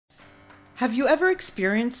Have you ever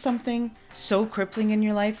experienced something so crippling in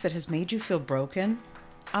your life that has made you feel broken?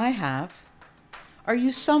 I have. Are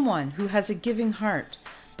you someone who has a giving heart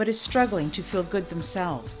but is struggling to feel good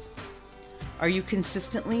themselves? Are you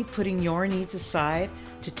consistently putting your needs aside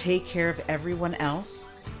to take care of everyone else?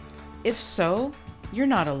 If so, you're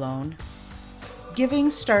not alone. Giving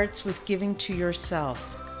starts with giving to yourself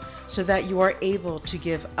so that you are able to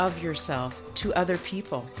give of yourself to other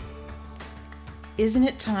people. Isn't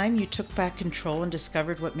it time you took back control and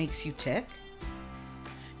discovered what makes you tick?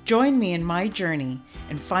 Join me in my journey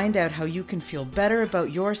and find out how you can feel better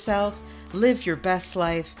about yourself, live your best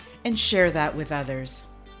life, and share that with others.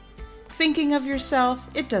 Thinking of yourself,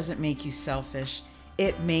 it doesn't make you selfish,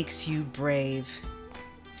 it makes you brave.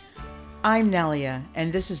 I'm Nelia,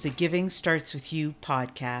 and this is the Giving Starts With You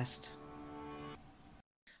podcast.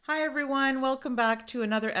 Hi, everyone. Welcome back to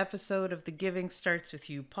another episode of the Giving Starts With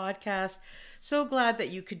You podcast. So glad that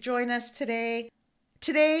you could join us today.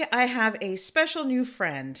 Today, I have a special new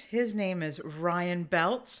friend. His name is Ryan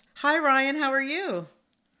Beltz. Hi, Ryan. How are you?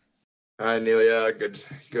 Hi, Nelia.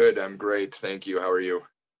 Good. I'm great. Thank you. How are you?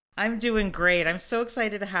 I'm doing great. I'm so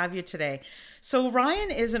excited to have you today. So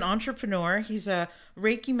Ryan is an entrepreneur. He's a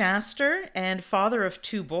Reiki master and father of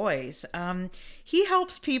two boys. He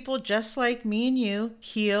helps people just like me and you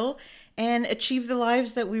heal and achieve the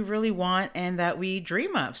lives that we really want and that we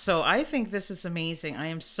dream of. So I think this is amazing. I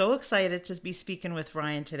am so excited to be speaking with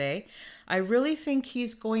Ryan today. I really think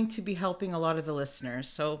he's going to be helping a lot of the listeners.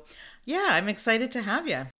 So yeah, I'm excited to have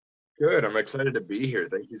you. Good. I'm excited to be here.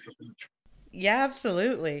 Thank you so much. Yeah,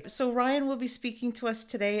 absolutely. So Ryan will be speaking to us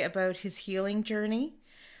today about his healing journey,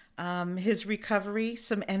 his recovery,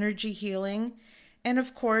 some energy healing, and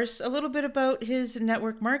of course, a little bit about his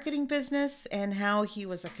network marketing business and how he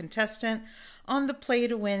was a contestant on the Play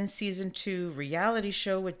to Win Season 2 reality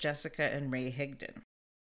show with Jessica and Ray Higdon.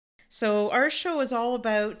 So our show is all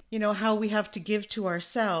about, how we have to give to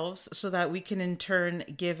ourselves so that we can in turn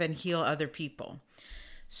give and heal other people.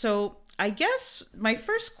 So I guess my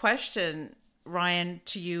first question, Ryan,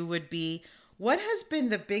 to you would be, what has been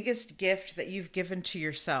the biggest gift that you've given to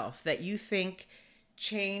yourself that you think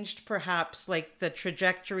changed perhaps like the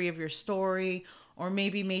trajectory of your story or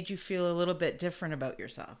maybe made you feel a little bit different about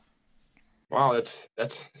yourself? Wow,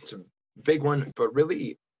 that's a big one, but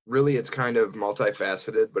really it's kind of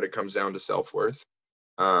multifaceted, but it comes down to self-worth.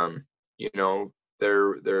 Um, you know,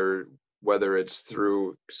 there whether it's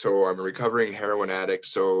so I'm a recovering heroin addict,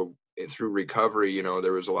 so through recovery,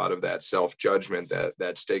 there was a lot of that self-judgment,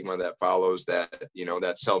 that stigma that follows that,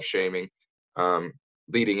 that self-shaming.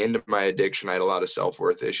 Leading into my addiction, I had a lot of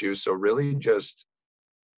self-worth issues. So really just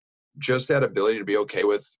that ability to be okay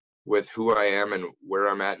with who I am and where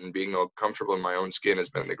I'm at and being comfortable in my own skin has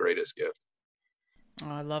been the greatest gift. Oh,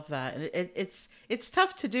 I love that. It's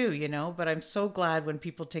tough to do, but I'm so glad when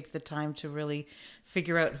people take the time to really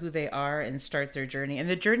figure out who they are and start their journey. And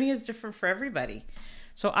the journey is different for everybody.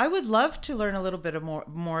 So I would love to learn a little bit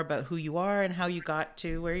more about who you are and how you got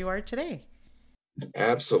to where you are today.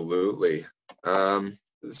 Absolutely.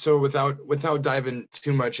 So without diving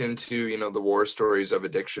too much into, the war stories of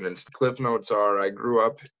addiction, and cliff notes are, I grew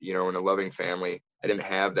up, in a loving family. I didn't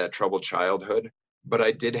have that troubled childhood, but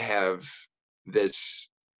I did have this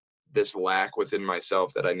lack within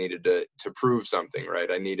myself that I needed to prove something,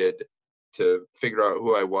 right? I needed to figure out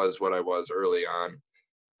who I was, what I was early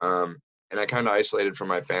on. And I kind of isolated from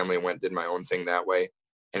my family and did my own thing that way.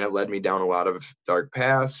 And it led me down a lot of dark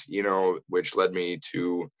paths, which led me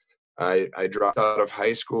to, I dropped out of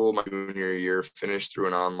high school my junior year, finished through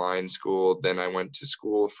an online school. Then I went to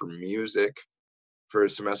school for music for a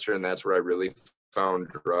semester, and that's where I really found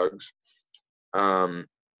drugs. And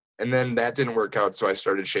then that didn't work out, so I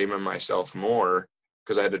started shaming myself more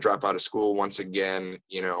because I had to drop out of school once again,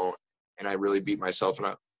 and I really beat myself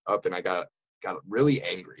up, and I got really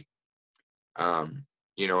angry,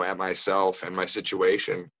 at myself and my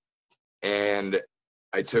situation. And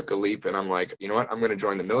I took a leap, and I'm like, you know what, I'm going to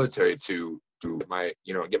join the military to get my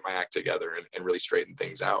act together and really straighten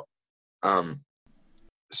things out.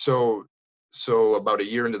 So about a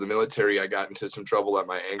year into the military, I got into some trouble, let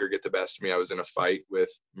my anger get the best of me. I was in a fight with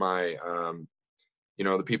my,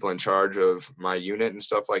 the people in charge of my unit and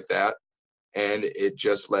stuff like that. And it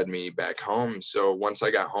just led me back home. So once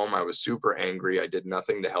I got home, I was super angry. I did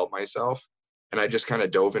nothing to help myself. And I just kind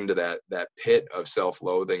of dove into that pit of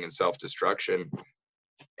self-loathing and self-destruction.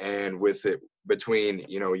 And with it, between,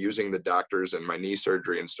 using the doctors and my knee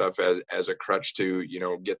surgery and stuff as a crutch to,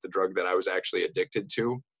 get the drug that I was actually addicted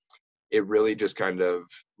to, it really just kind of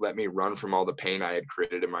let me run from all the pain I had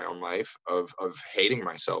created in my own life of hating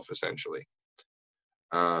myself, essentially.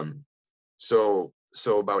 So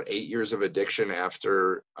so about 8 years of addiction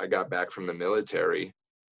after I got back from the military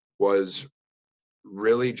was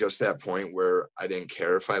really just that point where I didn't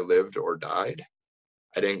care if I lived or died.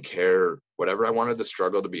 I didn't care, whatever. I wanted the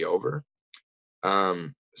struggle to be over.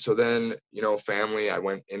 So then, family, I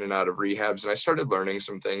went in and out of rehabs, and I started learning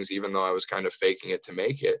some things, even though I was kind of faking it to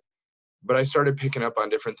make it. But I started picking up on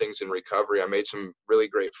different things in recovery. I made some really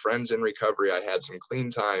great friends in recovery. I had some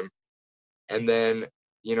clean time. And then,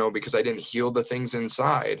 because I didn't heal the things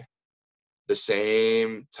inside, the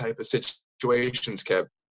same type of situations kept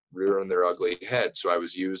rearing their ugly head. So I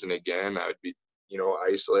was using again. I would be,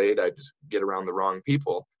 isolated. I'd just get around the wrong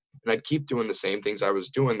people, and I'd keep doing the same things I was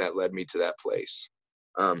doing that led me to that place.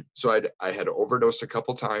 So I had overdosed a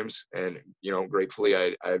couple times, and gratefully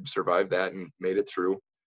I've survived that and made it through.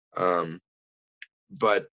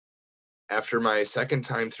 But after my second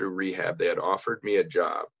time through rehab, they had offered me a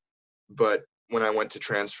job, but when I went to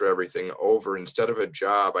transfer everything over, instead of a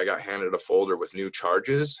job, I got handed a folder with new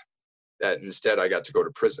charges that instead I got to go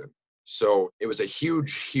to prison. So it was a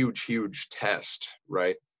huge, huge, huge test,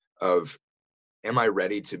 right? Of, am I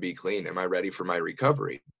ready to be clean? Am I ready for my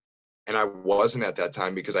recovery? And I wasn't at that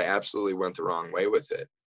time because I absolutely went the wrong way with it,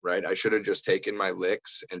 right? I should have just taken my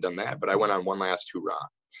licks and done that, but I went on one last hurrah.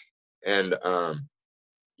 And,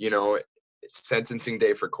 it's sentencing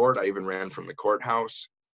day for court. I even ran from the courthouse,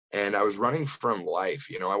 and I was running from life.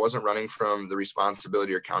 I wasn't running from the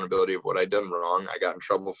responsibility or accountability of what I'd done wrong. I got in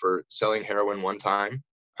trouble for selling heroin one time.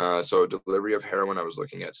 So delivery of heroin, I was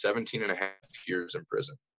looking at 17 and a half years in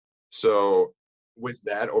prison. So with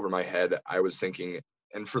that over my head, I was thinking,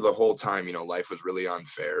 and for the whole time, life was really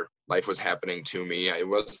unfair. Life was happening to me. I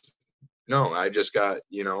just got,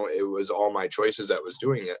 it was all my choices that was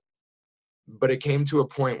doing it. But it came to a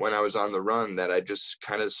point when I was on the run that I just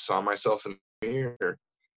kind of saw myself in the mirror.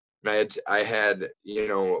 And I had,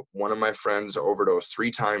 one of my friends overdosed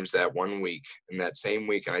 3 times that one week, in that same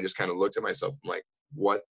week. And I just kind of looked at myself. I'm like,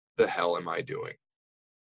 what the hell am I doing?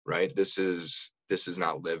 Right? This is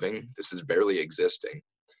not living. This is barely existing.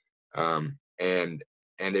 And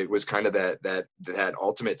it was kind of that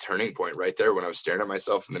ultimate turning point right there when I was staring at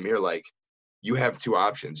myself in the mirror, like, you have 2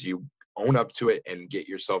 options. You own up to it and get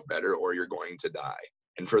yourself better, or you're going to die.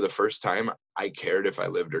 And for the first time, I cared if I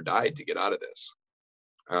lived or died to get out of this.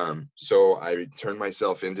 So I turned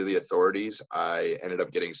myself into the authorities. I ended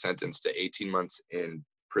up getting sentenced to 18 months in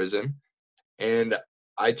prison. And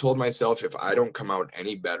I told myself, if I don't come out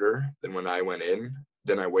any better than when I went in,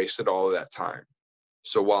 then I wasted all of that time.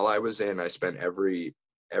 So while I was in, I spent every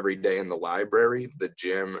day in the library, the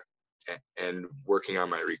gym, and working on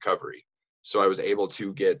my recovery. So I was able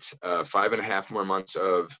to get 5.5 more months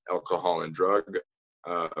of alcohol and drug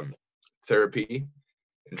therapy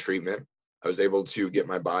and treatment. I was able to get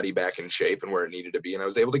my body back in shape and where it needed to be. And I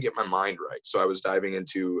was able to get my mind right. So I was diving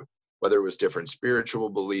into, whether it was different spiritual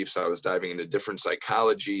beliefs, I was diving into different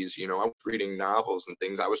psychologies, I was reading novels and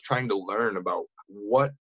things. I was trying to learn about what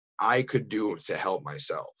I could do to help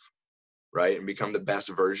myself, right? And become the best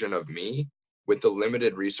version of me with the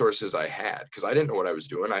limited resources I had, because I didn't know what I was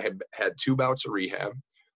doing. I had 2 bouts of rehab.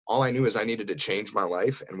 All I knew is I needed to change my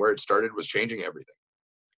life, and where it started was changing everything.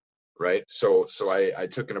 Right. So I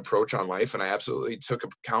took an approach on life, and I absolutely took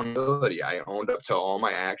accountability. I owned up to all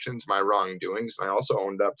my actions, my wrongdoings. And I also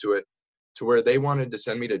owned up to it, to where they wanted to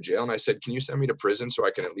send me to jail. And I said, can you send me to prison so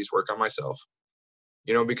I can at least work on myself?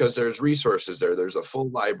 Because there's resources there. There's a full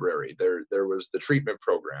library. There was the treatment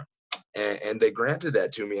program, and they granted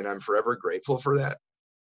that to me. And I'm forever grateful for that.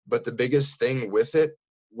 But the biggest thing with it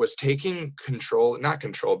was taking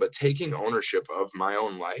but taking ownership of my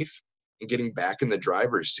own life and getting back in the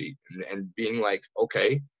driver's seat, and being like,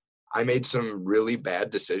 okay, I made some really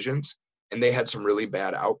bad decisions and they had some really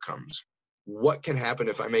bad outcomes. What can happen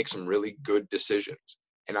if I make some really good decisions?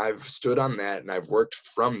 And I've stood on that, and I've worked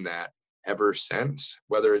from that ever since,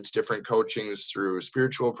 whether it's different coachings through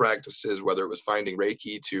spiritual practices, whether it was finding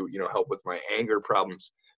Reiki to, help with my anger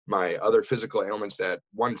problems, my other physical ailments that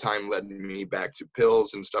one time led me back to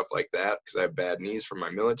pills and stuff like that, because I have bad knees from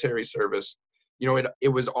my military service.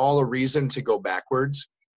 It was all a reason to go backwards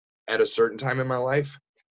at a certain time in my life.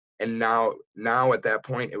 And now at that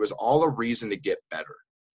point, it was all a reason to get better.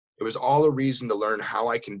 It was all a reason to learn how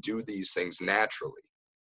I can do these things naturally.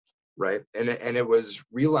 Right. And it was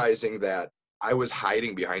realizing that I was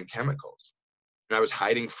hiding behind chemicals, and I was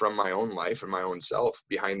hiding from my own life and my own self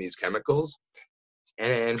behind these chemicals.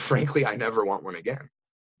 And frankly, I never want one again,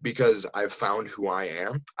 because I've found who I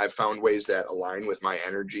am. I've found ways that align with my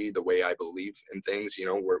energy, the way I believe in things.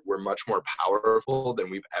 We're much more powerful than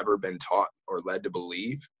we've ever been taught or led to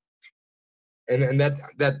believe. And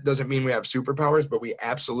that doesn't mean we have superpowers, but we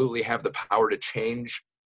absolutely have the power to change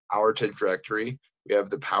our trajectory. We have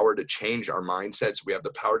the power to change our mindsets. We have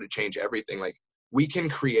the power to change everything. Like, we can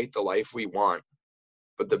create the life we want,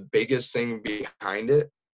 but the biggest thing behind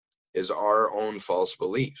it is our own false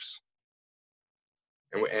beliefs.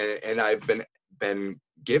 And I've been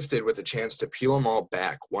gifted with a chance to peel them all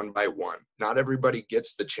back one by one. Not everybody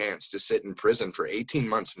gets the chance to sit in prison for 18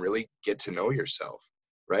 months and really get to know yourself,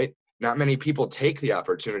 right? Not many people take the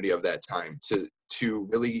opportunity of that time to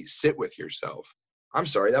really sit with yourself. I'm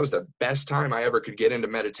sorry, that was the best time I ever could get into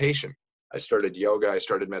meditation. I started yoga, I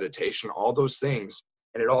started meditation, all those things.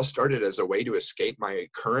 And it all started as a way to escape my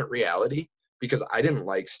current reality, because I didn't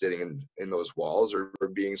like sitting in those walls or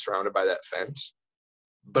being surrounded by that fence.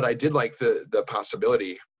 But I did like the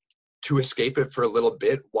possibility to escape it for a little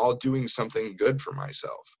bit while doing something good for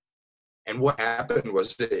myself. And what happened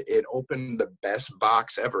was that it opened the best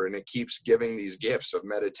box ever, and it keeps giving these gifts of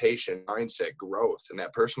meditation, mindset, growth, and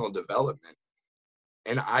that personal development.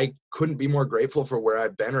 And I couldn't be more grateful for where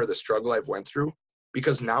I've been or the struggle I've went through,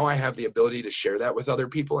 because now I have the ability to share that with other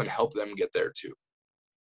people and help them get there too.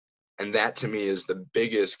 And that, to me, is the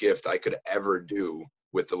biggest gift I could ever do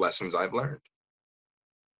with the lessons I've learned.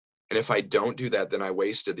 And if I don't do that, then I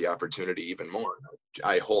wasted the opportunity even more.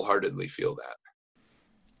 I wholeheartedly feel that.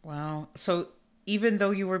 Wow. So even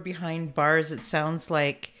though you were behind bars, it sounds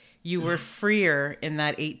like you were freer in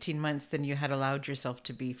that 18 months than you had allowed yourself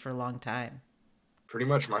to be for a long time. Pretty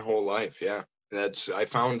much my whole life, yeah. I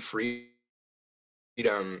found freedom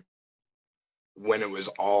when it was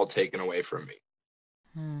all taken away from me.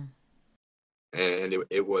 Hmm. And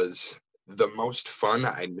it was the most fun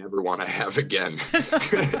I never want to have again.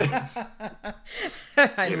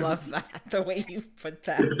 I love that, the way you put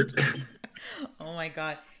that. Oh my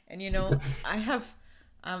God. And I have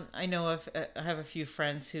a few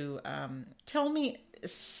friends who tell me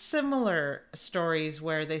similar stories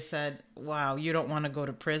where they said, wow, you don't want to go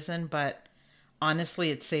to prison, but honestly,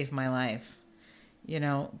 it saved my life, you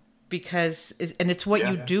know, and it's what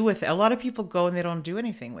you Yeah. do with it. A lot of people go and they don't do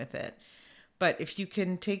anything with it. But if you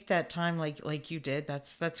can take that time like you did,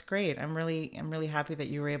 that's great. I'm really happy that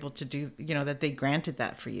you were able to do, that they granted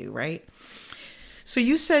that for you, right? So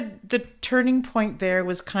you said the turning point there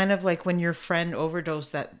was kind of like when your friend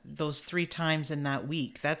overdosed those 3 times in that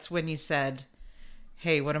week. That's when you said,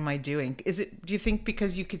 "Hey, what am I doing?" Do you think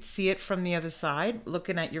because you could see it from the other side,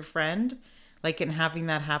 looking at your friend, like, and having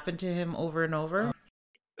that happen to him over and over?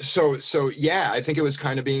 So yeah, I think it was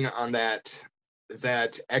kind of being on that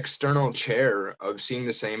external chair of seeing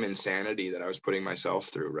the same insanity that I was putting myself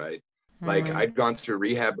through, right? Like, Hmm. I'd gone through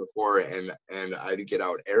rehab before, and I'd get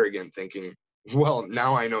out arrogant thinking, well,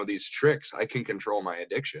 now I know these tricks, I can control my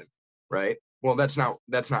addiction, right? Well, that's not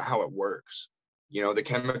how it works. The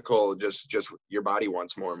chemical, just your body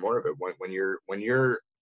wants more and more of it. When you're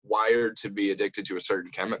wired to be addicted to a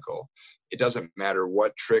certain chemical, it doesn't matter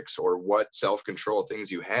what tricks or what self-control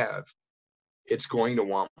things you have, it's going to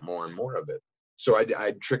want more and more of it. So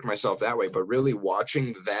I'd trick myself that way. But really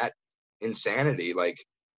watching that insanity, like,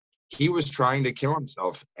 he was trying to kill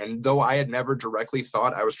himself. And though I had never directly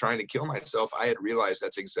thought I was trying to kill myself, I had realized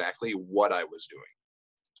that's exactly what I was doing.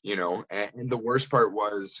 And the worst part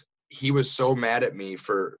was, he was so mad at me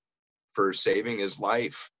for saving his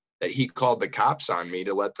life that he called the cops on me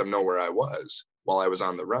to let them know where I was while I was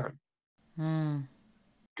on the run. Hmm.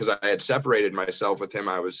 Because I had separated myself with him.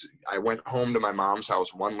 I went home to my mom's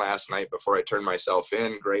house one last night before I turned myself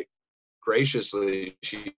in. Graciously,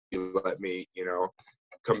 she let me,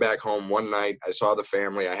 come back home one night. I saw the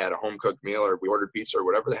family. I had a home cooked meal, or we ordered pizza, or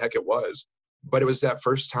whatever the heck it was. But it was that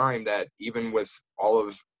first time that, even with all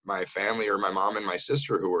of my family, or my mom and my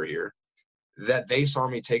sister who were here, that they saw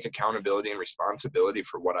me take accountability and responsibility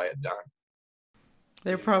for what I had done.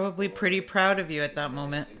 They're probably pretty proud of you at that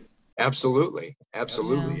moment. Absolutely. Yeah.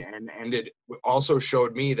 Absolutely. And it also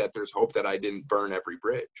showed me that there's hope, that I didn't burn every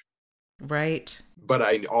bridge. Right. But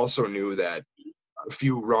I also knew that a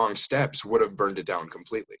few wrong steps would have burned it down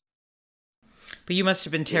completely. But you must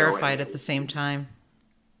have been And terrified at the same time.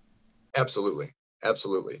 absolutely,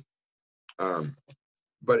 absolutely. Um,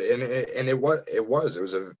 but it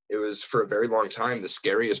was for a very long time the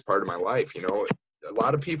scariest part of my life. A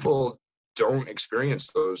lot of people don't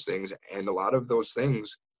experience those things, and a lot of those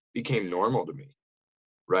things became normal to me,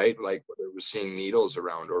 right? Like, whether it was seeing needles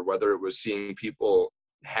around, or whether it was seeing people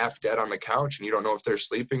half dead on the couch and you don't know if they're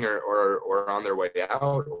sleeping or on their way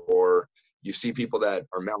out, or you see people that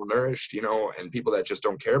are malnourished, and people that just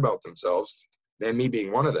don't care about themselves, and me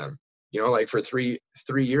being one of them. Like, for three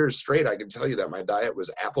years straight, I can tell you that my diet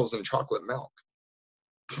was apples and chocolate milk.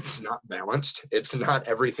 It's not balanced. It's not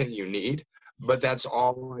everything you need, but that's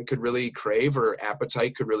all I could really crave or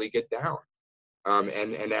appetite could really get down.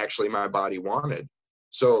 And actually my body wanted.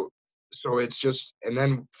 So it's just, and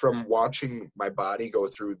then from watching my body go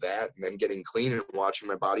through that and then getting clean and watching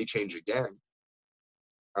my body change again,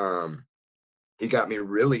 um, it got me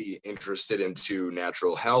really interested into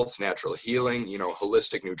natural health, natural healing,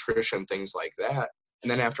 holistic nutrition, things like that. And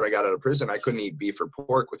then after I got out of prison, I couldn't eat beef or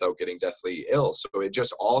pork without getting deathly ill. So it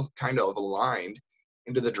just all kind of aligned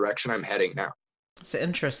into the direction I'm heading now. It's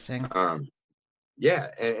interesting. Yeah,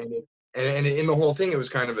 and in the whole thing, it was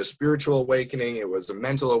kind of a spiritual awakening. It was a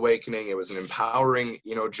mental awakening. It was an empowering,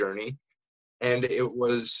 journey, and it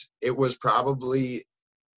was probably,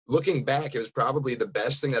 looking back, it was probably the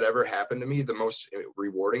best thing that ever happened to me, the most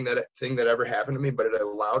rewarding thing that ever happened to me. But it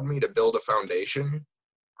allowed me to build a foundation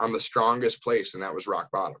on the strongest place, and that was rock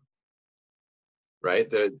bottom. Right,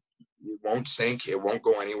 it won't sink, it won't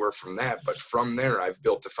go anywhere from that. But from there, I've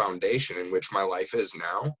built the foundation in which my life is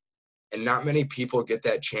now. And not many people get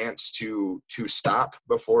that chance to stop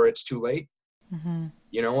before it's too late. Mm-hmm.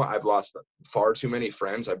 I've lost far too many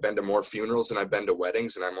friends. I've been to more funerals than I've been to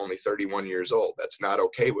weddings, and I'm only 31 years old. That's not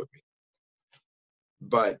okay with me.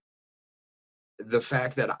 But the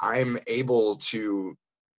fact that I'm able to,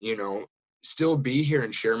 still be here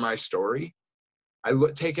and share my story, I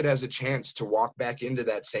take it as a chance to walk back into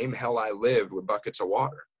that same hell I lived with buckets of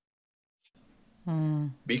water.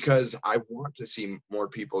 Because I want to see more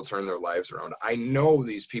people turn their lives around. I know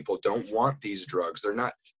these people don't want these drugs.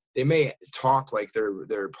 They may talk like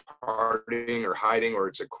they're partying or hiding or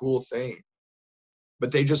it's a cool thing,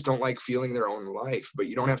 but they just don't like feeling their own life. But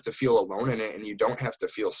you don't have to feel alone in it, and you don't have to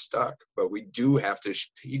feel stuck. But we do have to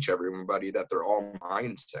teach everybody that they're all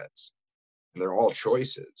mindsets and they're all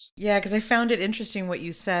choices. Yeah, because I found it interesting what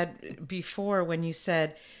you said before when you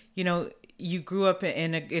said, you grew up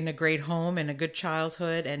in a great home and a good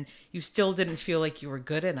childhood, and you still didn't feel like you were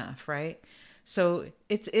good enough, right? So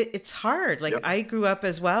it's hard. Like, yep. I grew up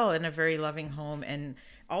as well in a very loving home, and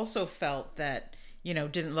also felt that,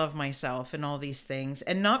 didn't love myself and all these things.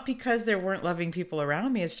 And not because there weren't loving people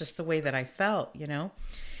around me, it's just the way that I felt,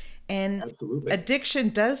 And Absolutely. Addiction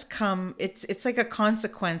does come, it's like a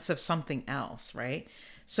consequence of something else, right?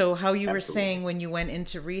 So how you were saying when you went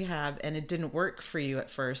into rehab and it didn't work for you at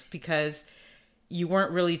first because you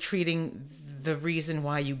weren't really treating the reason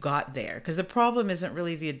why you got there. Because the problem isn't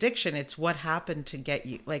really the addiction, it's what happened to get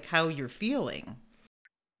you, like how you're feeling.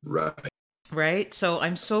 Right. Right? So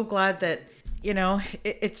I'm so glad that,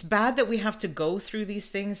 it's bad that we have to go through these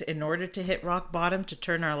things in order to hit rock bottom, to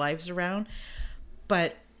turn our lives around.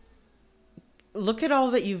 But look at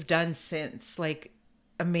all that you've done since. Like,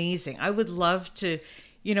 amazing. I would love to,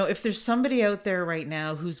 if there's somebody out there right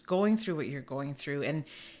now who's going through what you're going through, and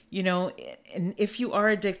and if you are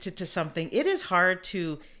addicted to something, it is hard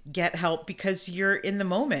to get help because you're in the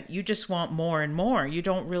moment. You just want more and more. You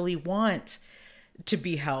don't really want to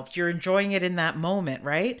be helped. You're enjoying it in that moment,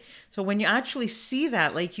 right? So when you actually see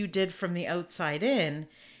that, like you did from the outside in,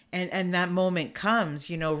 and that moment comes,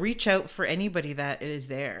 reach out for anybody that is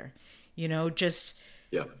there. Just,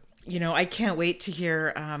 yeah. I can't wait to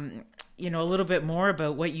hear, a little bit more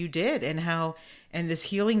about what you did and this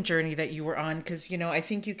healing journey that you were on. Because, I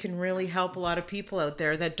think you can really help a lot of people out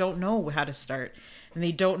there that don't know how to start and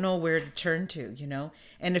they don't know where to turn to,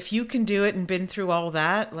 And if you can do it and been through all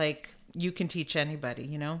that, like, you can teach anybody,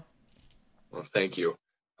 Well, thank you.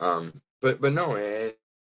 But no,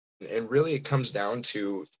 and really it comes down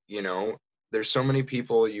to, there's so many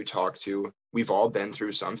people you talk to, we've all been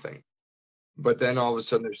through something. But then all of a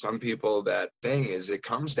sudden there's some people that thing is it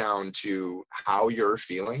comes down to how you're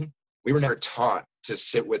feeling. We were never taught to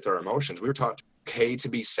sit with our emotions. We were taught okay to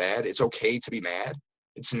be sad. It's okay to be mad.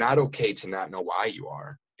 It's not okay to not know why you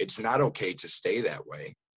are. It's not okay to stay that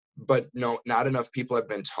way. But no, not enough people have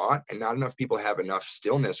been taught, and not enough people have enough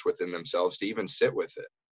stillness within themselves to even sit with it.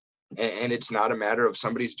 And it's not a matter of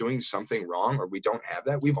somebody's doing something wrong or we don't have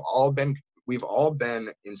that. We've all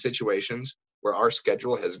been in situations where our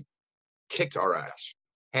schedule has kicked our ass,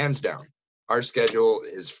 hands down. Our schedule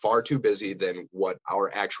is far too busy than what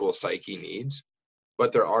our actual psyche needs.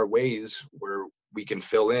 But there are ways where we can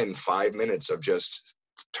fill in 5 minutes of just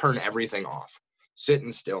turn everything off, sit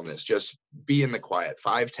in stillness, just be in the quiet,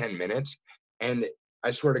 5-10 minutes. And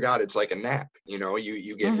I swear to God, it's like a nap. You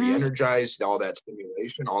get re-energized, all that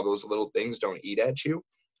stimulation, all those little things don't eat at you.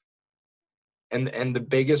 And the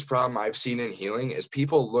biggest problem I've seen in healing is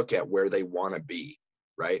people look at where they want to be,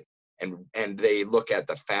 right? And they look at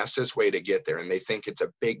the fastest way to get there, and they think it's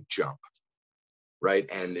a big jump, right?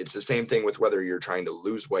 And it's the same thing with whether you're trying to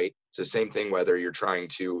lose weight. It's the same thing whether you're trying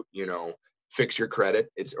to, fix your credit,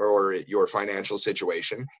 or your financial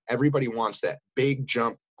situation. Everybody wants that big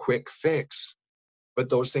jump, quick fix, but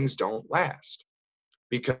those things don't last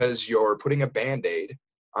because you're putting a Band-Aid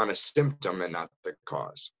on a symptom and not the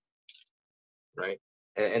cause, right?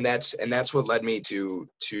 And that's what led me to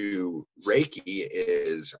Reiki.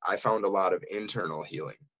 Is I found a lot of internal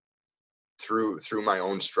healing through my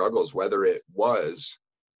own struggles, whether it was,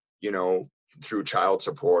 through child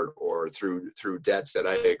support or through debts that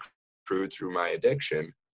I accrued through my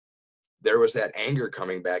addiction. There was that anger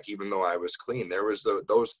coming back, even though I was clean. There was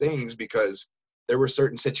those things because there were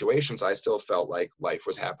certain situations I still felt like life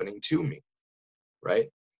was happening to me, right?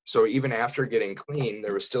 So even after getting clean,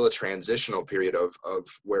 there was still a transitional period of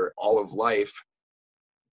where all of life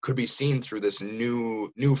could be seen through this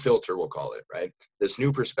new filter, we'll call it, right? This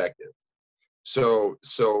new perspective. So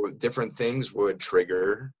different things would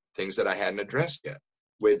trigger things that I hadn't addressed yet,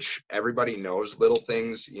 which everybody knows. Little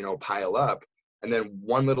things, pile up, and then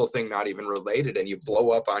one little thing not even related, and you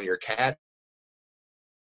blow up on your cat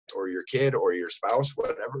or your kid or your spouse,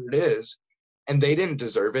 whatever it is, and they didn't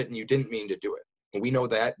deserve it, and you didn't mean to do it. And we know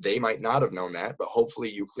that they might not have known that, but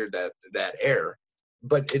hopefully you cleared that air.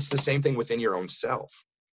 But it's the same thing within your own self.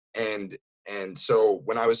 And so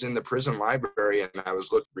when I was in the prison library and I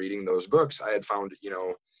was reading those books, I had found,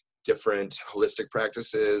 different holistic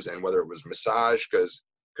practices, and whether it was massage, because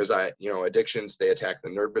addictions, they attack the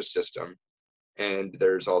nervous system. And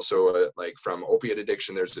there's also from opiate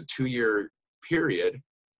addiction, there's a 2-year period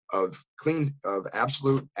of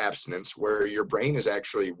absolute abstinence where your brain is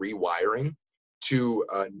actually rewiring to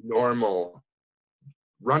a normal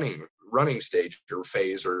running stage or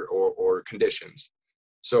phase or conditions.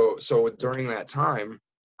 So during that time,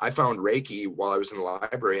 I found Reiki while I was in the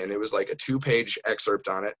library, and it was like a 2-page excerpt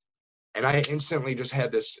on it. And I instantly just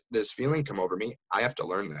had this feeling come over me. I have to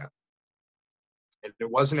learn that. And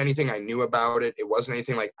it wasn't anything I knew about it. It wasn't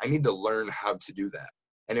anything like I need to learn how to do that.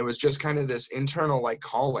 And it was just kind of this internal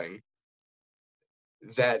calling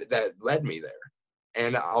that led me there.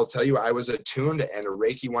 And I'll tell you, I was attuned and a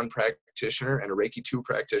Reiki 1 practitioner and a Reiki 2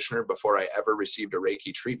 practitioner before I ever received a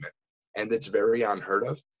Reiki treatment. And it's very unheard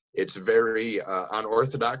of. It's very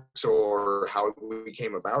unorthodox, or how we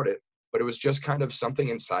came about it. But it was just kind of something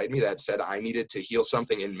inside me that said I needed to heal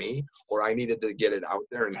something in me, or I needed to get it out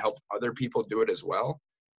there and help other people do it as well.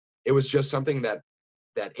 It was just something that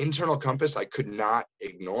internal compass I could not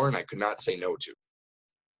ignore and I could not say no to.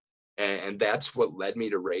 And that's what led me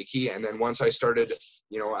to Reiki. And then once I started,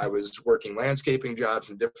 I was working landscaping jobs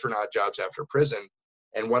and different odd jobs after prison.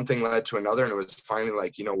 And one thing led to another. And it was finally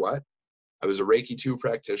like, you know what? I was a Reiki 2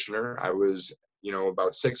 practitioner. I was,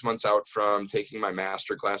 about 6 months out from taking my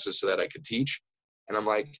master classes so that I could teach. And I'm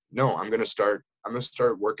like, no, I'm going to start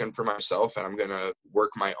working for myself, and I'm going to work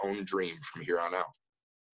my own dream from here on out.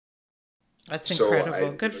 That's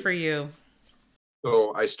incredible. Good for you.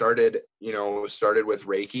 So I started with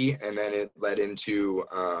Reiki, and then it led into,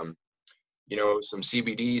 some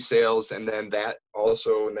CBD sales. And then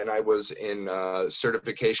I was in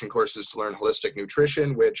certification courses to learn holistic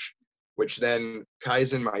nutrition, which then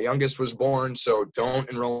Kaizen, my youngest, was born. So don't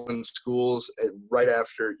enroll in schools right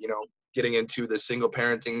after, getting into the single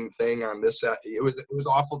parenting thing on this. It was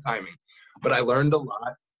awful timing, but I learned a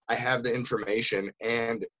lot. I have the information,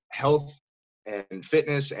 and health and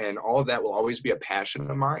fitness and all of that will always be a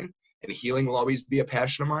passion of mine, and healing will always be a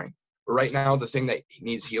passion of mine. But right now, the thing that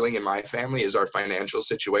needs healing in my family is our financial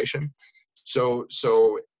situation. So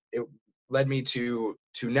it led me to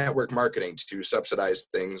network marketing, to subsidize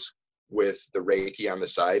things with the Reiki on the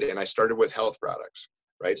side. And I started with health products,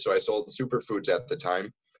 right? So I sold superfoods at the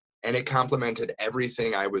time, and it complemented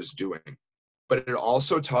everything I was doing. But it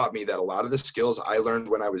also taught me that a lot of the skills I learned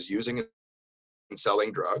when I was using and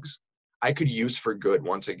selling drugs, I could use for good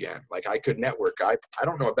once again. Like I could network. I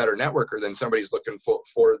don't know a better networker than somebody who's looking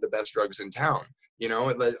for the best drugs in town.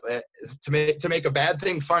 To make a bad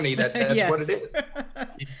thing funny, that's what it is.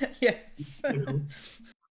 Yes.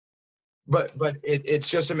 But it's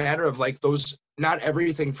just a matter of those. Not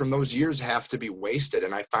everything from those years have to be wasted,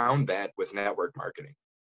 and I found that with network marketing,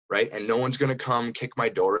 right? And no one's going to come kick my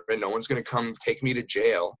door, and no one's going to come take me to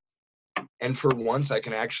jail. And for once, I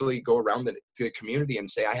can actually go around the community and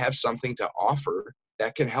say I have something to offer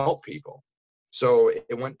that can help people. So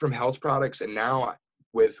it went from health products, and now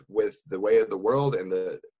with the way of the world and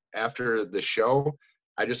after the show,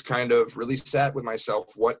 I just kind of really sat with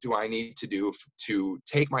myself. What do I need to do to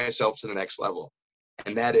take myself to the next level?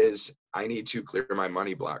 And that is, I need to clear my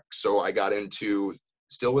money block. So I got into,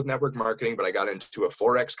 still with network marketing, but I got into a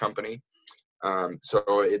Forex company.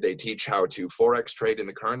 So they teach how to Forex trade in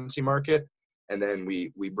the currency market. And then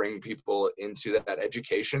we bring people into that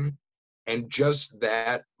education. And just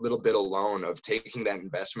that little bit alone of taking that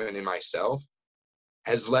investment in myself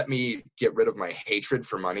has let me get rid of my hatred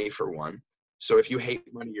for money, for one. So if you hate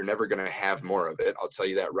money, you're never going to have more of it. I'll tell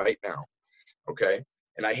you that right now. Okay.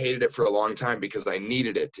 And I hated it for a long time because I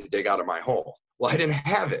needed it to dig out of my hole. Well, I didn't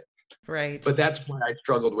have it. Right. But that's why I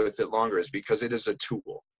struggled with it longer, is because it is a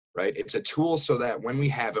tool, right? It's a tool so that when we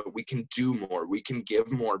have it, we can do more, we can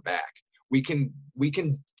give more back. We can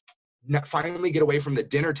finally get away from the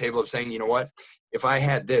dinner table of saying, you know what, if I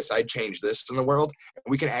had this, I'd change this in the world.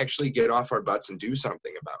 And we can actually get off our butts and do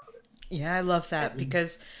something about it. Yeah, I love that,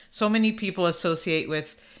 because so many people associate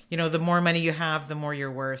with, the more money you have, the more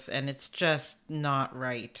you're worth. And it's just not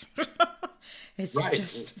right. It's Right.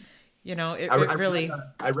 just, it really.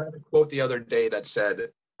 I read a quote the other day that said,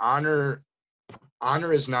 honor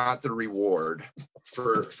is not the reward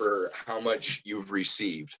for how much you've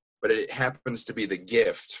received, but it happens to be the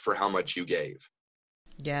gift for how much you gave.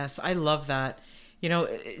 Yes, I love that.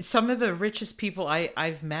 Some of the richest people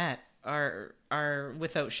I've met are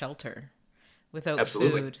without shelter, without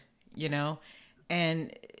Absolutely. food,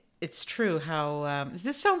 and it's true how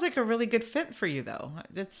this sounds like a really good fit for you, though.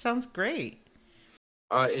 That sounds great.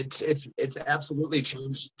 It's absolutely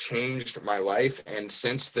changed my life, and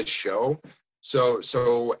since the show, so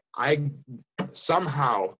I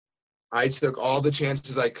took all the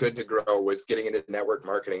chances I could to grow with getting into network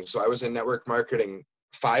marketing. So I was in network marketing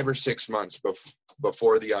 5 or 6 months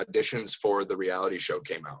before the auditions for the reality show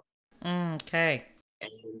came out. Okay.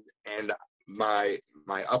 And my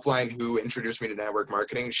upline who introduced me to network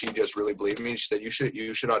marketing, she just really believed in me. She said, you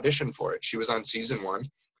should audition for it. She was on season 1,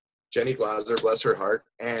 Jenny Glaser, bless her heart.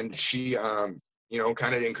 And she,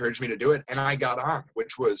 kind of encouraged me to do it. And I got on,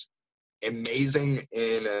 which was amazing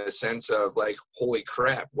in a sense of like, holy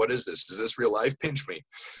crap, what is this? Is this real life? Pinch me,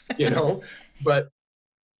 but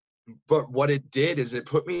what it did is it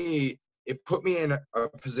put me in a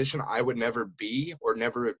position I would never be or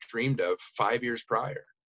never have dreamed of 5 years prior.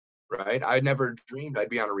 Right. I never dreamed I'd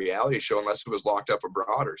be on a reality show unless it was Locked Up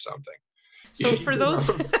Abroad or something. So for those,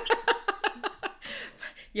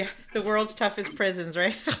 yeah, the world's toughest prisons,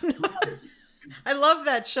 right? I love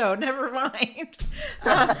that show. Never mind.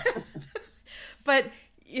 But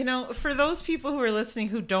for those people who are listening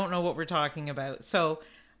who don't know what we're talking about, so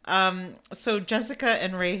Jessica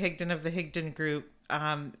and Ray Higdon of the Higdon Group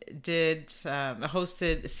hosted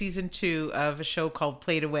season 2 of a show called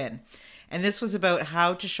Play to Win. And this was about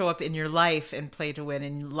how to show up in your life and play to win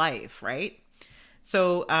in life, right?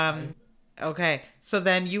 So, okay. So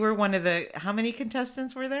then you were one of how many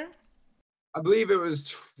contestants were there? I believe it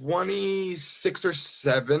was 26 or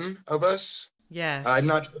 7 of us. Yes. I'm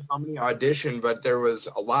not sure how many auditioned, but there was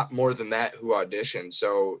a lot more than that who auditioned.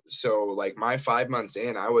 So like my 5 months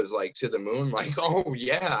in, I was like to the moon, like, oh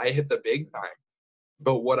yeah, I hit the big time.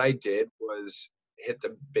 But what I did was hit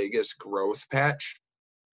the biggest growth patch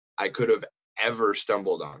I could have ever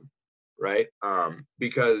stumbled on, right?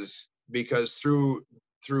 Because through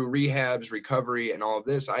rehabs, recovery, and all of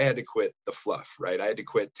this, I had to quit the fluff, right? I had to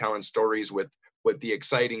quit telling stories with the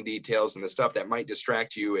exciting details and the stuff that might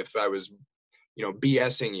distract you. If I was,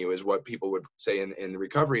 BSing you, is what people would say in the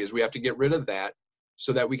recovery, is we have to get rid of that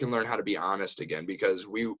so that we can learn how to be honest again, because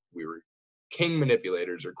we were king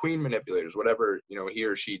manipulators or queen manipulators, whatever, he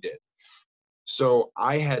or she did. So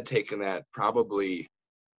I had taken that probably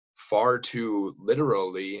far too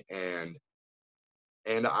literally, and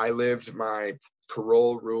I lived my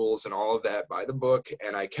parole rules and all of that by the book,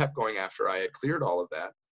 and I kept going after I had cleared all of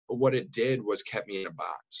that. But what it did was kept me in a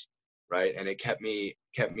box, right? And it kept me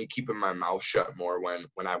keeping my mouth shut more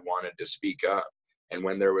when I wanted to speak up, and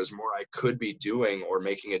when there was more I could be doing or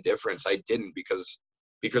making a difference, I didn't, because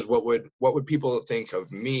what would people think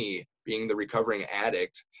of me being the recovering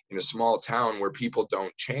addict in a small town where people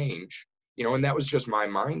don't change? And that was just my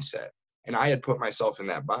mindset. And I had put myself in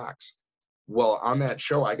that box. Well, on that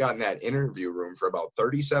show, I got in that interview room for about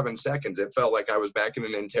 37 seconds. It felt like I was back in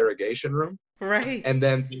an interrogation room. Right. And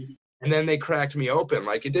then they cracked me open.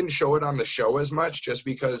 Like, it didn't show it on the show as much, just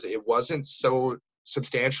because it wasn't so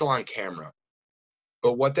substantial on camera.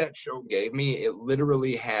 But what that show gave me, it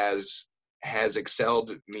literally has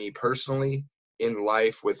excelled me personally in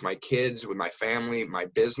life, with my kids, with my family, my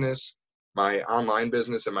business. My online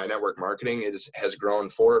business and my network marketing has grown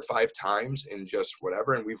 4 or 5 times in just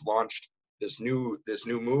whatever. And we've launched this new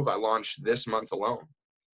move I launched this month alone.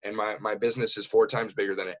 And my business is 4 times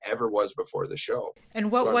bigger than it ever was before the show. And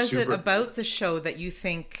what was it about the show that you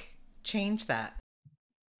think changed that?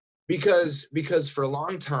 Because for a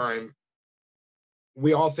long time,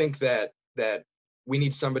 we all think that we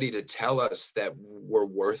need somebody to tell us that we're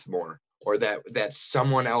worth more, or that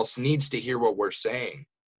someone else needs to hear what we're saying.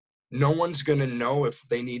 no one's going to know if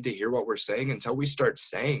they need to hear what we're saying until we start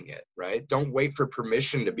saying it, right? Don't wait for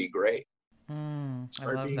permission to be great. I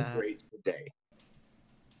Start love being that. great today.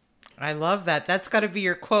 I love that. That's got to be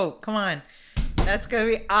your quote. Come on. That's going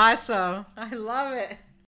to be awesome. I love it.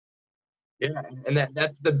 Yeah, and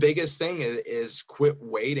that's the biggest thing is quit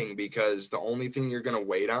waiting, because the only thing you're going to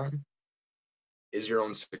wait on is your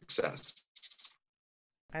own success,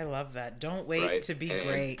 I love that. Don't wait right? to be And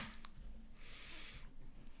great.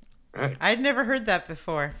 right. I'd never heard that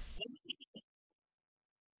before.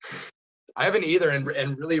 I haven't either, and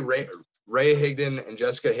really Ray Higdon and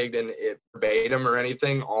Jessica Higdon, it verbatim or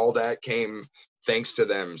anything, all that came thanks to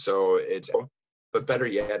them. So but better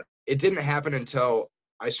yet, it didn't happen until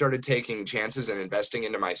I started taking chances and investing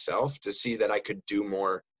into myself to see that I could do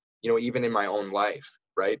more, even in my own life,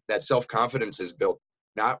 right? That self-confidence is built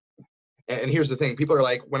not, and here's the thing, people are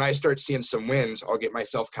like, when I start seeing some wins, I'll get my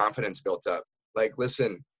self-confidence built up. Like,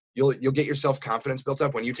 listen, you'll get your self-confidence built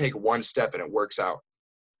up when you take one step and it works out.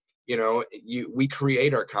 We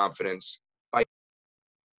create our confidence by,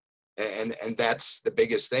 and that's the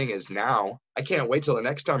biggest thing is now I can't wait till the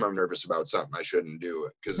next time I'm nervous about something I shouldn't do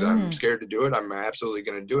it because I'm Mm, scared to do it. I'm absolutely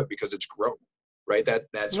going to do it because it's growth, right?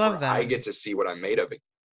 That's love where I that. get to see what I'm made of.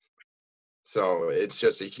 So it's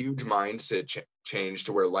just a huge mindset change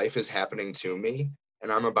to where life is happening to me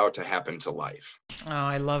and I'm about to happen to life. Oh,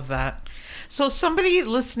 I love that. So, somebody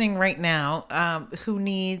listening right now who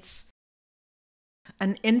needs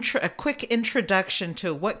a quick introduction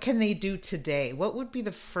to what can they do today, what would be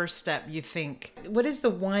the first step you think? What is the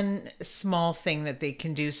one small thing that they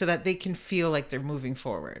can do so that they can feel like they're moving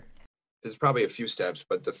forward? There's probably a few steps,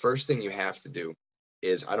 but the first thing you have to do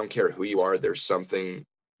is, I don't care who you are, there's something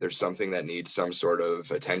that needs some sort of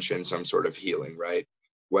attention, some sort of healing, right?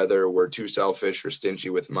 Whether we're too selfish or stingy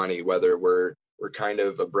with money, whether we're kind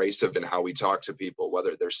of abrasive in how we talk to people,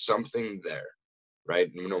 whether there's something there, right?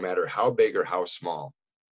 No matter how big or how small.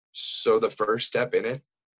 So the first step in it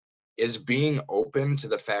is being open to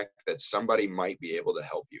the fact that somebody might be able to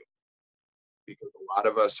help you, because a lot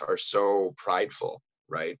of us are so prideful,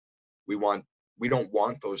 right? We want we don't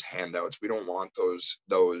want those handouts. We don't want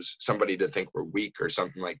those somebody to think we're weak or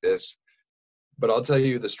something like this. But I'll tell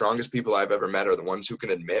you, the strongest people I've ever met are the ones who can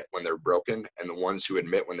admit when they're broken and the ones who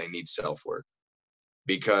admit when they need self-work.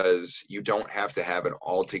 Because you don't have to have it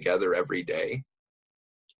all together every day,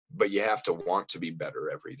 but you have to want to be better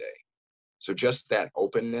every day. So just that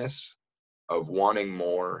openness of wanting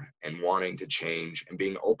more and wanting to change and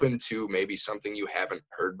being open to maybe something you haven't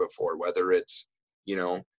heard before, whether it's,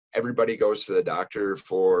 everybody goes to the doctor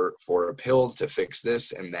for a pill to fix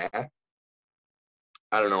this and that.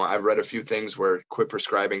 I don't know. I've read a few things where quit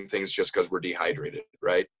prescribing things just because we're dehydrated,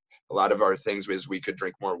 right? A lot of our things is we could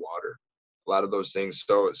drink more water. A lot of those things.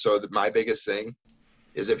 So my biggest thing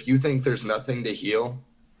is, if you think there's nothing to heal,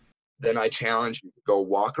 then I challenge you to go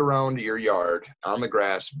walk around your yard on the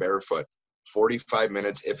grass barefoot 45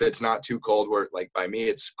 minutes. If it's not too cold, where like by me,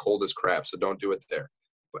 it's cold as crap, so don't do it there.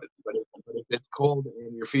 But if it's cold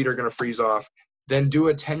and your feet are going to freeze off, then do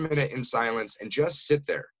a 10-minute in silence and just sit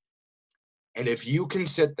there. And if you can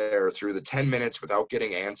sit there through the 10 minutes without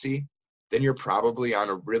getting antsy, then you're probably on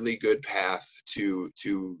a really good path to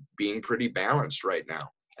being pretty balanced right now.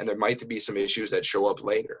 And there might be some issues that show up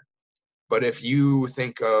later. But if you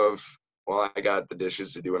think of, well, I got the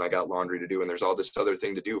dishes to do and I got laundry to do and there's all this other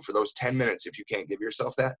thing to do, for those 10 minutes, if you can't give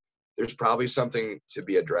yourself that, there's probably something to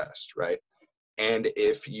be addressed, right? And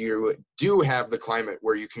if you do have the climate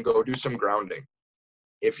where you can go do some grounding,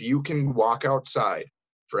 if you can walk outside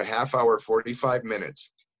for a half hour, 45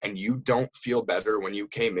 minutes, and you don't feel better when you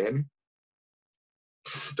came in,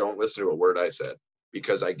 don't listen to a word I said,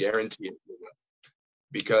 because I guarantee it you will.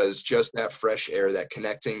 Because just that fresh air, that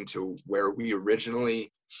connecting to where we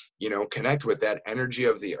originally, connect with that energy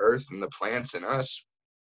of the earth and the plants and us,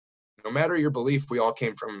 no matter your belief, we all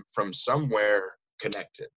came from somewhere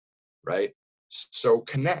connected, right? So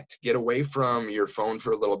connect, get away from your phone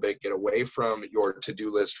for a little bit, get away from your to-do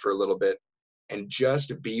list for a little bit, and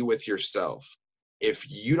just be with yourself. If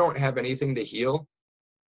you don't have anything to heal,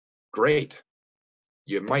 great.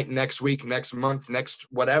 You might next week, next month, next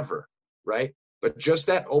whatever, right? But just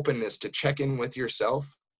that openness to check in with yourself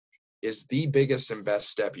is the biggest and best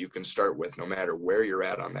step you can start with, no matter where you're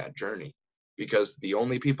at on that journey. Because the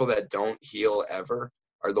only people that don't heal ever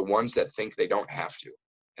are the ones that think they don't have to.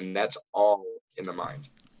 And that's all in the mind.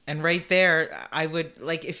 And right there, I would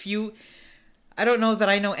like if you. I don't know that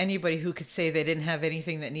I know anybody who could say they didn't have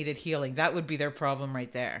anything that needed healing. That would be their problem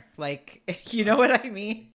right there. Like, you know what I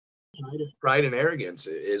mean? Pride and arrogance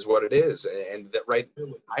is what it is. And that right there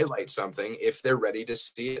would highlight something if they're ready to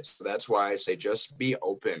see it. So that's why I say just be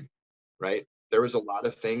open right? There was a lot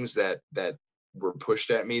of things that were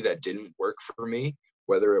pushed at me that didn't work for me,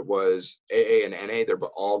 whether it was AA and NA. They're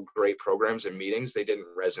all great programs and meetings. They didn't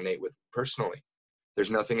resonate with me personally.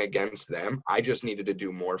 There's nothing against them. I just needed to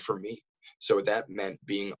do more for me. So that meant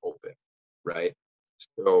being open, right?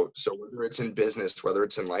 So whether it's in business, whether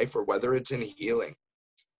it's in life, or whether it's in healing,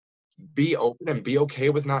 be open and be okay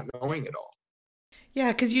with not knowing it all.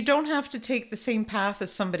 Yeah, because you don't have to take the same path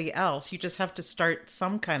as somebody else. You just have to start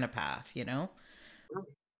some kind of path, you know?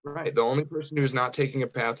 Right. The only person who's not taking a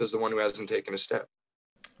path is the one who hasn't taken a step.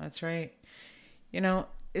 That's right. You know,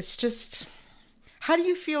 it's just, how do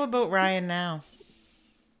you feel about Ryan now?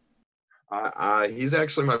 He's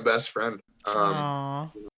actually my best friend. Aw.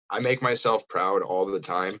 I make myself proud all the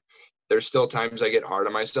time. There's still times I get hard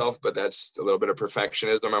on myself, but that's a little bit of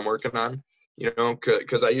perfectionism I'm working on,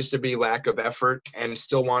 because I used to be lack of effort and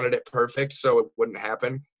still wanted it perfect, so it wouldn't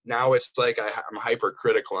happen. Now it's like I'm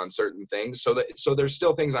hypercritical on certain things, so there's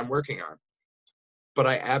still things I'm working on. But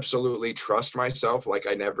I absolutely trust myself like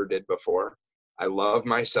I never did before. I love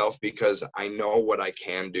myself because I know what I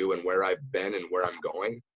can do and where I've been and where I'm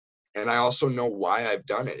going. And I also know why I've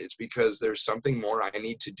done it. It's because there's something more I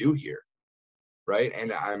need to do here, right?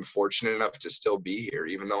 And I'm fortunate enough to still be here,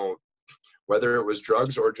 even though whether it was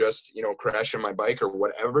drugs or just, crashing my bike or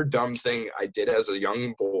whatever dumb thing I did as a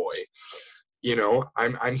young boy,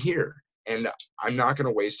 I'm here and I'm not going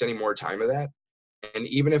to waste any more time of that. And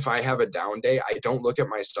even if I have a down day, I don't look at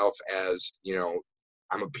myself as,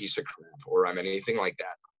 I'm a piece of crap or I'm anything like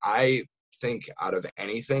that. I think out of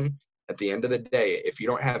anything, at the end of the day, if you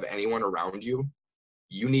don't have anyone around you,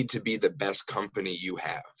 you need to be the best company you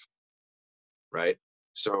have, right?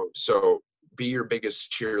 So be your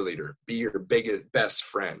biggest cheerleader, be your biggest best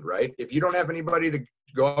friend, right? If you don't have anybody to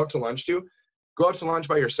go out to lunch to, go out to lunch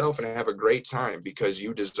by yourself and have a great time because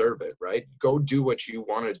you deserve it, right? Go do what you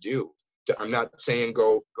want to do. I'm not saying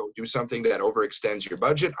go do something that overextends your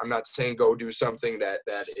budget. I'm not saying go do something that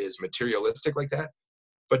is materialistic like that,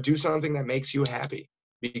 but do something that makes you happy,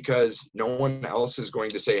 because no one else is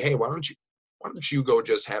going to say, hey, why don't you go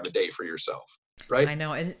just have a day for yourself, right? I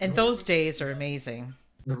know. And those days are amazing.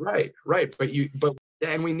 Right.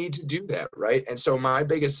 And we need to do that, right? And so my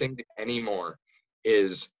biggest thing anymore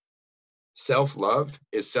is self-love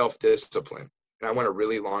is self-discipline. And I went a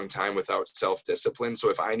really long time without self-discipline. So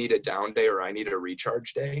if I need a down day or I need a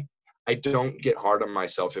recharge day, I don't get hard on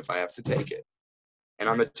myself if I have to take it. And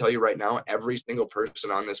I'm going to tell you right now, every single person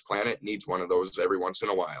on this planet needs one of those every once in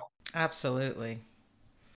a while. Absolutely.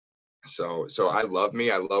 So I love me.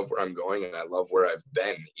 I love where I'm going, and I love where I've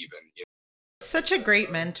been even. Such a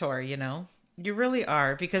great mentor, you know? You really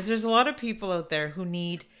are, because there's a lot of people out there who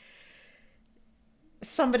need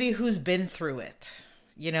somebody who's been through it.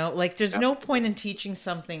 You know, like there's no point in teaching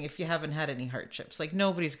something if you haven't had any hardships. Like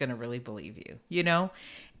nobody's going to really believe you, you know?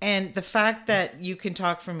 And the fact that you can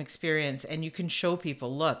talk from experience and you can show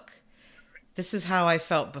people, look, this is how I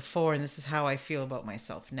felt before and this is how I feel about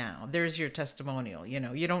myself now. There's your testimonial, you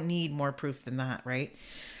know. You don't need more proof than that, right?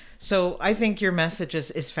 So I think your message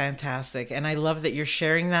is fantastic. And I love that you're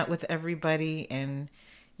sharing that with everybody. And,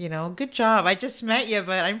 you know, good job. I just met you,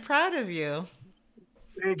 but I'm proud of you.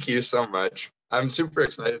 Thank you so much. I'm super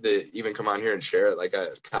excited to even come on here and share it. Like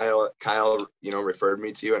Kyle, referred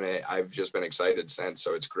me to you, and I've just been excited since.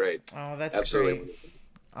 So it's great. Oh, that's absolutely great.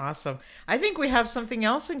 Awesome. I think we have something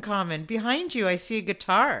else in common. Behind you, I see a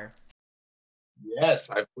guitar. Yes,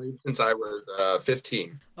 I've played since I was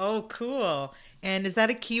 15. Oh, cool. And is that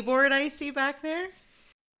a keyboard I see back there?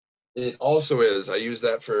 It also is. I use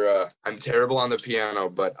that for. I'm terrible on the piano,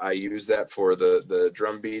 but I use that for the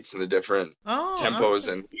drum beats and the different tempos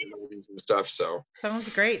awesome. and stuff. So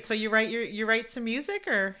sounds great. So you write some music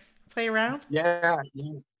or play around? Yeah.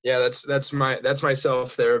 That's my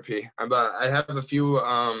self therapy. I have a few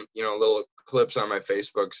little clips on my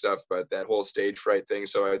Facebook stuff, but that whole stage fright thing.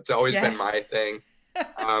 So it's always been my thing.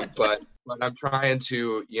 But I'm trying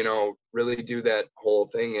to really do that whole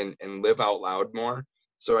thing and live out loud more.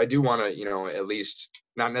 So I do want to, at least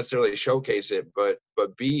not necessarily showcase it, but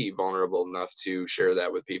be vulnerable enough to share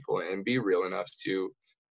that with people and be real enough to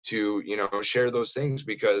share those things,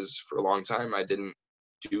 because for a long time I didn't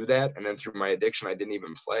do that. And then through my addiction, I didn't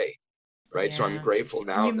even play. Right. Yeah. So I'm grateful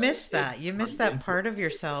now. And you miss that. You miss that part of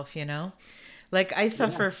yourself, you know? Like I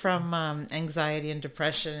suffer from anxiety and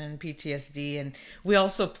depression and PTSD, and we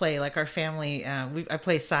also play, like our family. I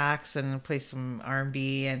play sax and play some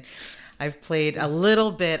R&B, and I've played a little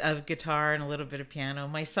bit of guitar and a little bit of piano.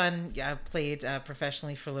 My son played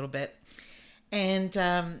professionally for a little bit, and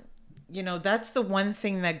that's the one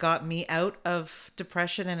thing that got me out of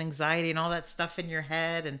depression and anxiety and all that stuff in your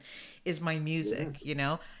head, and is my music. You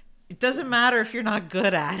know, It doesn't matter if you're not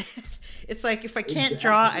good at it. It's like if I can't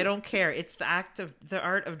draw, I Exactly. don't care. It's the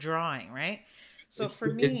art of drawing, right? So It's for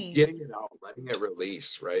me, getting it out, letting it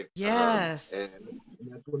release, right? yes. And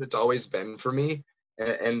that's what it's always been for me.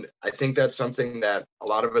 And I think that's something that a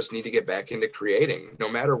lot of us need to get back into creating, no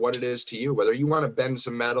matter what it is to you, whether you want to bend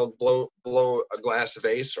some metal, blow a glass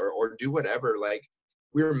vase, or do whatever. Like,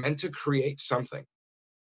 we were meant to create something,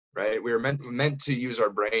 right? We were meant to use our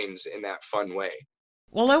brains in that fun way.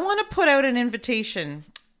 Well, I want to put out an invitation.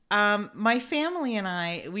 My family and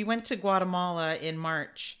I, we went to Guatemala in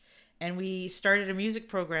March, and we started a music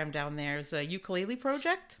program down there. It's a ukulele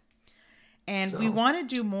project, and we So, want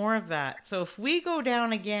to do more of that. So if we go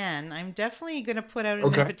down again, I'm definitely going to put out an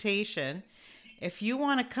okay. invitation. If you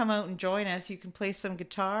want to come out and join us, you can play some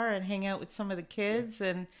guitar and hang out with some of the kids,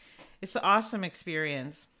 and it's an awesome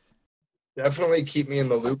experience. Definitely keep me in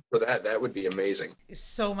the loop for that. That would be amazing. It's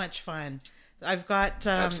so much fun. I've got,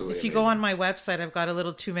 Absolutely if you go on amazing. my website, I've got a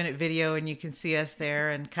little 2 minute video and you can see us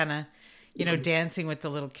there and kind of, dancing with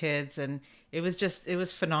the little kids. And it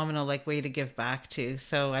was phenomenal, like way to give back to.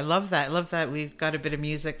 So I love that. I love that we've got a bit of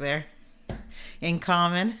music there in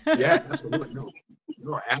common. Yeah, absolutely. No,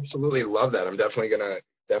 no, absolutely love that. I'm definitely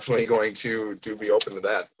going to be open to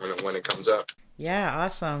that when it comes up. Yeah,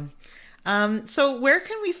 awesome. So where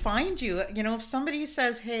can we find you? If somebody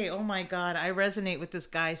says, "Hey, oh my God, I resonate with this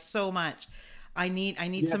guy so much. I need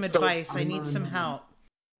Yeah, some so advice. I I'm need some on help."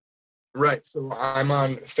 right. So I'm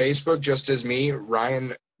on Facebook just as me,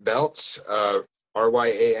 Ryan Beltz,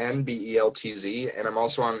 RyanBeltz, and I'm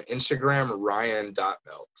also on Instagram,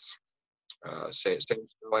 Ryan.Beltz. Same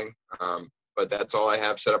spelling. But that's all I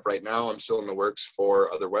have set up right now. I'm still in the works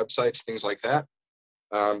for other websites, things like that.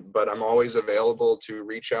 But I'm always available to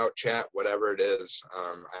reach out, chat, whatever it is.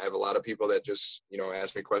 I have a lot of people that just,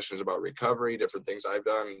 ask me questions about recovery, different things I've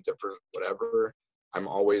done, different whatever. I'm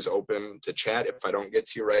always open to chat. If I don't get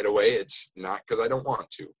to you right away, it's not because I don't want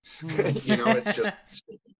to. Hmm. It's just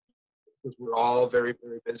because we're all very,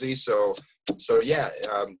 very busy. So yeah,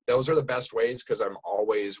 those are the best ways because I'm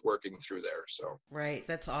always working through there. So Right,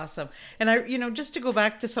 that's awesome. And just to go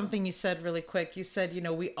back to something you said really quick, you said,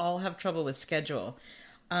 we all have trouble with schedule.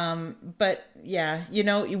 But yeah,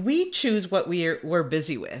 we choose what we're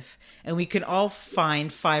busy with, and we can all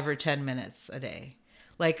find 5 or 10 minutes a day.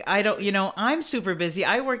 Like I don't, I'm super busy.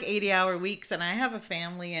 I work 80-hour weeks, and I have a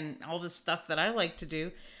family and all this stuff that I like to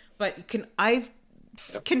do. But I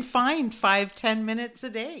yep, can find 5-10 minutes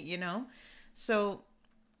a day. So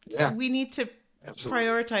yeah, we need to absolutely.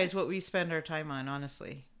 prioritize what we spend our time on,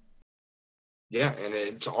 honestly. Yeah, and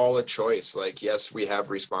it's all a choice. Like, yes, we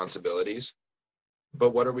have responsibilities,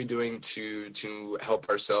 but what are we doing to help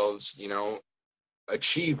ourselves,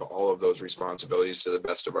 achieve all of those responsibilities to the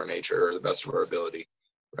best of our nature or the best of our ability,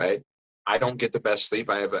 right? I don't get the best sleep.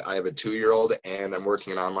 I have a 2-year-old and I'm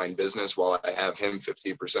working an online business while I have him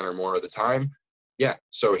 50% or more of the time. Yeah,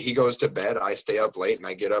 so he goes to bed, I stay up late and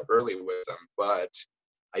I get up early with him. But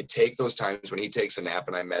I take those times when he takes a nap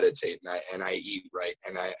and I meditate and I eat right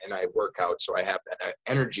and I work out, so I have that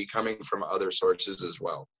energy coming from other sources as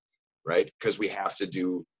well, right? Because we have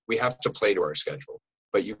to play to our schedule.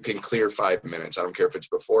 But you can clear 5 minutes. I don't care if it's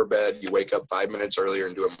before bed, you wake up 5 minutes earlier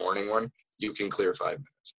and do a morning one, you can clear 5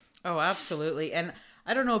 minutes. Oh, absolutely. And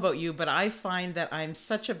I don't know about you, but I find that I'm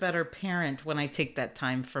such a better parent when I take that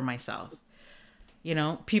time for myself.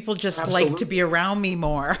 People just like to Absolutely. be around me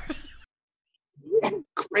more.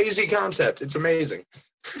 Crazy concept. It's amazing.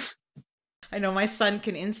 I know my son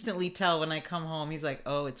can instantly tell when I come home. He's like,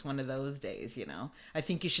 "Oh, it's one of those days. I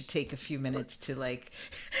think you should take a few minutes to like."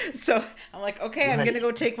 So I'm like, "Okay, I'm Right. gonna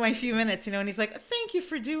go take my few minutes." And he's like, "Thank you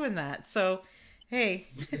for doing that." So, hey,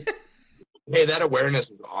 Hey, that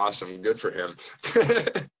awareness is awesome. Good for him.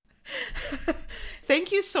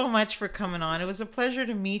 thank you so much for coming on. It was a pleasure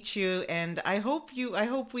to meet you, and I hope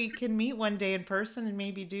we can meet one day in person and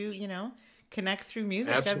maybe connect through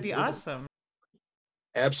music. That'd be Absolutely. awesome.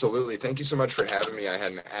 Absolutely. Thank you so much for having me. I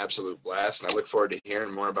had an absolute blast, and I look forward to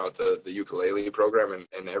hearing more about the ukulele program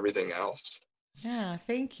and everything else. Yeah,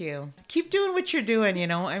 thank you. Keep doing what you're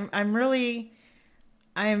doing. I'm really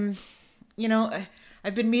I'm you know I-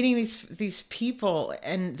 I've been meeting these people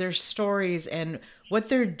and their stories and what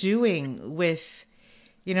they're doing with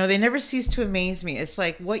they never cease to amaze me. It's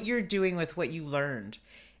like what you're doing with what you learned.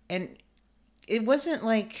 And it wasn't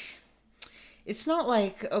like it's not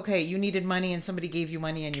like, okay, you needed money and somebody gave you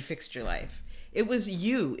money and you fixed your life. It was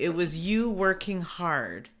you. It was you working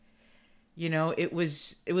hard. It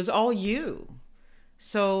was all you.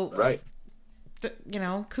 So, Right.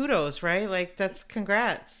 kudos, right? Like that's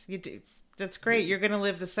congrats. You do. That's great. You're going to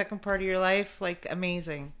live the second part of your life like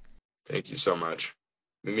amazing. Thank you so much.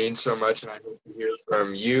 It means so much, and I hope to hear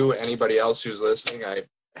from you, anybody else who's listening. I'm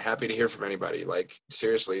happy to hear from anybody. Like,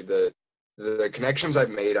 seriously, the connections I've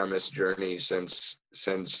made on this journey since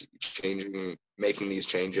making these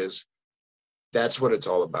changes, that's what it's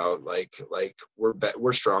all about. Like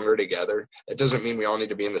we're stronger together. It doesn't mean we all need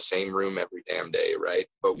to be in the same room every damn day, right?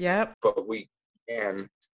 Yep. But we can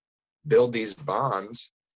build these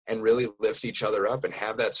bonds and really lift each other up and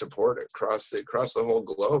have that support across the whole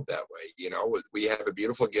globe that way. You know, we have a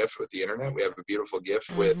beautiful gift with the internet. We have a beautiful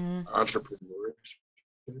gift with entrepreneurship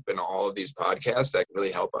and all of these podcasts that can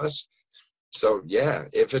really help us. So yeah,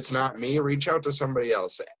 if it's not me, reach out to somebody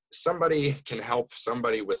else. Somebody can help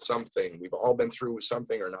somebody with something. We've all been through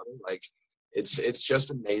something or another. Like it's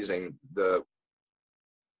just amazing the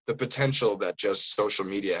potential that just social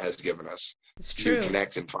media has given us. It's true. To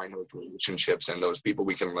connect and find those relationships and those people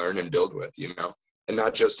we can learn and build with, you know, and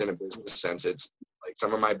not just in a business sense. It's like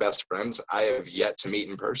some of my best friends I have yet to meet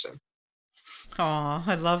in person. Oh,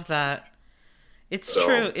 I love that. It's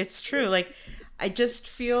true. It's true. Like, I just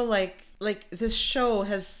feel like this show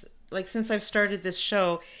has, like, since I've started this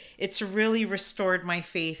show, it's really restored my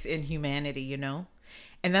faith in humanity, you know?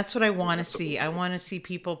 And that's what I want to see. I want to see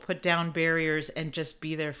people put down barriers and just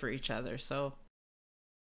be there for each other. So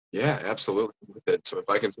yeah, absolutely. With it. So if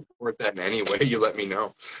I can support that in any way, you let me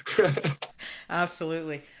know.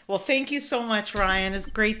 Absolutely. Well, thank you so much, Ryan. It's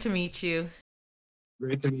great to meet you.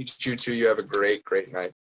 Great to meet you too. You have a great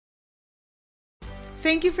night.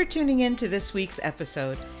 Thank you for tuning in to this week's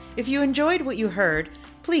episode. If you enjoyed what you heard,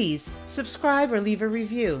 please subscribe or leave a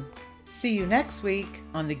review. See you next week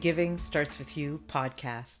on the Giving Starts With You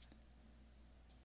podcast.